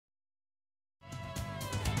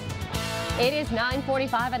It is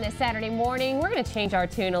 9:45 on this Saturday morning. We're going to change our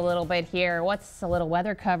tune a little bit here. What's a little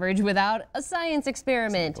weather coverage without a science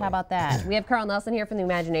experiment? How about that? We have Carl Nelson here from the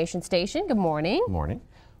Imagination Station. Good morning. Good morning.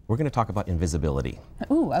 We're going to talk about invisibility.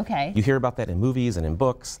 Ooh, okay. You hear about that in movies and in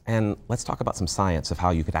books, and let's talk about some science of how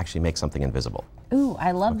you could actually make something invisible. Ooh,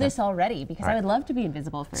 I love this already because I would love to be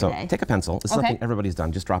invisible for a day. So take a pencil. This is something everybody's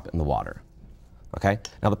done. Just drop it in the water. Okay?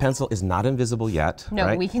 Now the pencil is not invisible yet. No,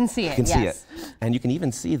 right? we can see it. You can see it. And you can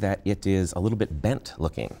even see that it is a little bit bent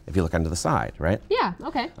looking if you look onto the side, right? Yeah,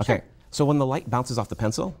 okay. Okay. Sure. So when the light bounces off the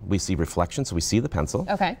pencil, we see reflection, so we see the pencil.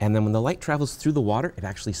 Okay. And then when the light travels through the water, it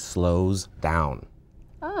actually slows down.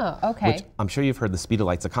 Oh, okay. Which I'm sure you've heard the speed of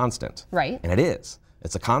light's a constant. Right. And it is.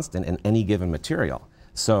 It's a constant in any given material.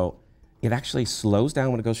 So it actually slows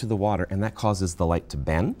down when it goes through the water, and that causes the light to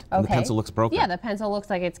bend, and the pencil looks broken. Yeah, the pencil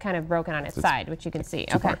looks like it's kind of broken on its side, which you can see.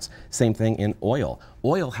 Two parts. Same thing in oil.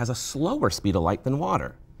 Oil has a slower speed of light than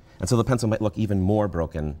water. And so the pencil might look even more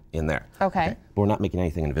broken in there. Okay. But we're not making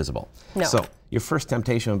anything invisible. No. So your first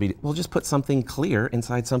temptation would be, well, just put something clear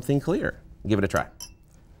inside something clear. Give it a try.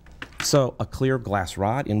 So a clear glass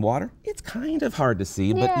rod in water, it's kind of hard to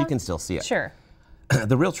see, but you can still see it. Sure.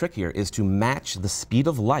 The real trick here is to match the speed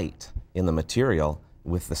of light in the material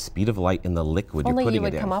with the speed of light in the liquid you're putting it in. Only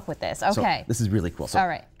you would come up with this. Okay. So this is really cool. So all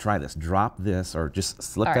right. Try this. Drop this or just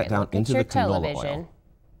slip that down into the canola oil.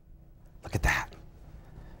 Look at that.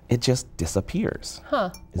 It just disappears.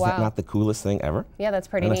 Huh. Is that not the coolest thing ever? Yeah, that's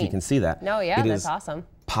pretty I don't neat. know if you can see that. No, yeah, it that's is awesome.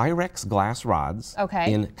 Pyrex glass rods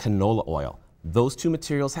in canola oil. Those two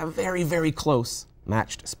materials have very, very close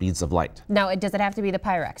matched speeds of light. Now, does it have to be the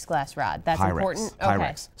Pyrex glass rod? That's important? Pyrex.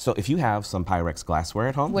 Okay. So if you have some Pyrex glassware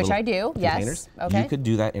at home, which I do, yes. You could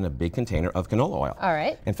do that in a big container of canola oil. All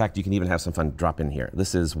right. In fact, you can even have some fun drop in here.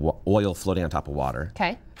 This is oil floating on top of water.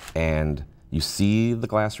 Okay. And you see the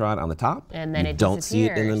glass rod on the top. And then you don't see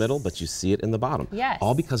it in the middle, but you see it in the bottom. Yes.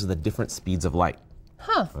 All because of the different speeds of light.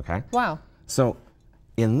 Huh. Okay. Wow. So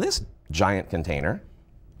in this giant container,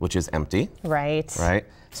 which is empty. Right. Right.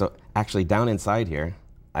 So actually down inside here,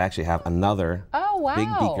 I actually have another big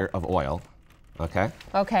beaker of oil. Okay.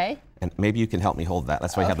 Okay. And maybe you can help me hold that.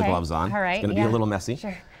 That's why I have the gloves on. All right. It's going to be a little messy.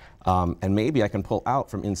 Sure. And maybe I can pull out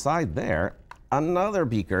from inside there another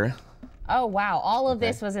beaker. Oh, wow. All of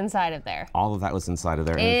this was inside of there. All of that was inside of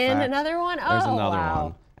there. And another one? Oh, there's another wow.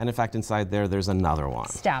 one. And in fact, inside there, there's another one.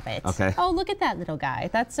 Stop it. Okay. Oh, look at that little guy.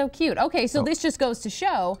 That's so cute. Okay, so this just goes to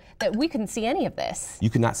show that we couldn't see any of this. You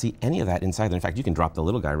could not see any of that inside there. In fact, you can drop the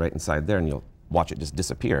little guy right inside there and you'll watch it just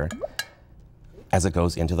disappear as it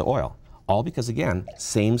goes into the oil. All because, again,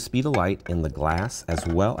 same speed of light in the glass as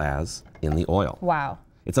well as in the oil. Wow.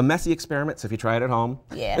 It's a messy experiment, so if you try it at home,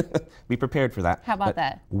 be prepared for that. How about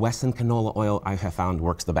that? Wesson canola oil, I have found,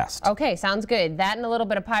 works the best. Okay, sounds good. That and a little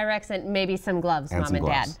bit of Pyrex and maybe some gloves, Mom and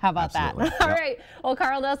Dad. How about that? All right. Well,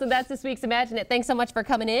 Carl Nelson, that's this week's Imagine It. Thanks so much for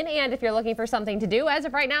coming in. And if you're looking for something to do, as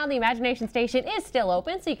of right now, the Imagination Station is still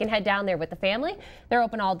open, so you can head down there with the family. They're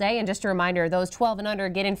open all day. And just a reminder, those 12 and under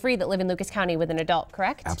get in free that live in Lucas County with an adult,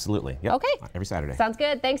 correct? Absolutely. Yep. Okay. Every Saturday. Sounds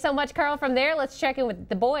good. Thanks so much, Carl. From there, let's check in with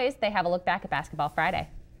the boys. They have a look back at Basketball Friday.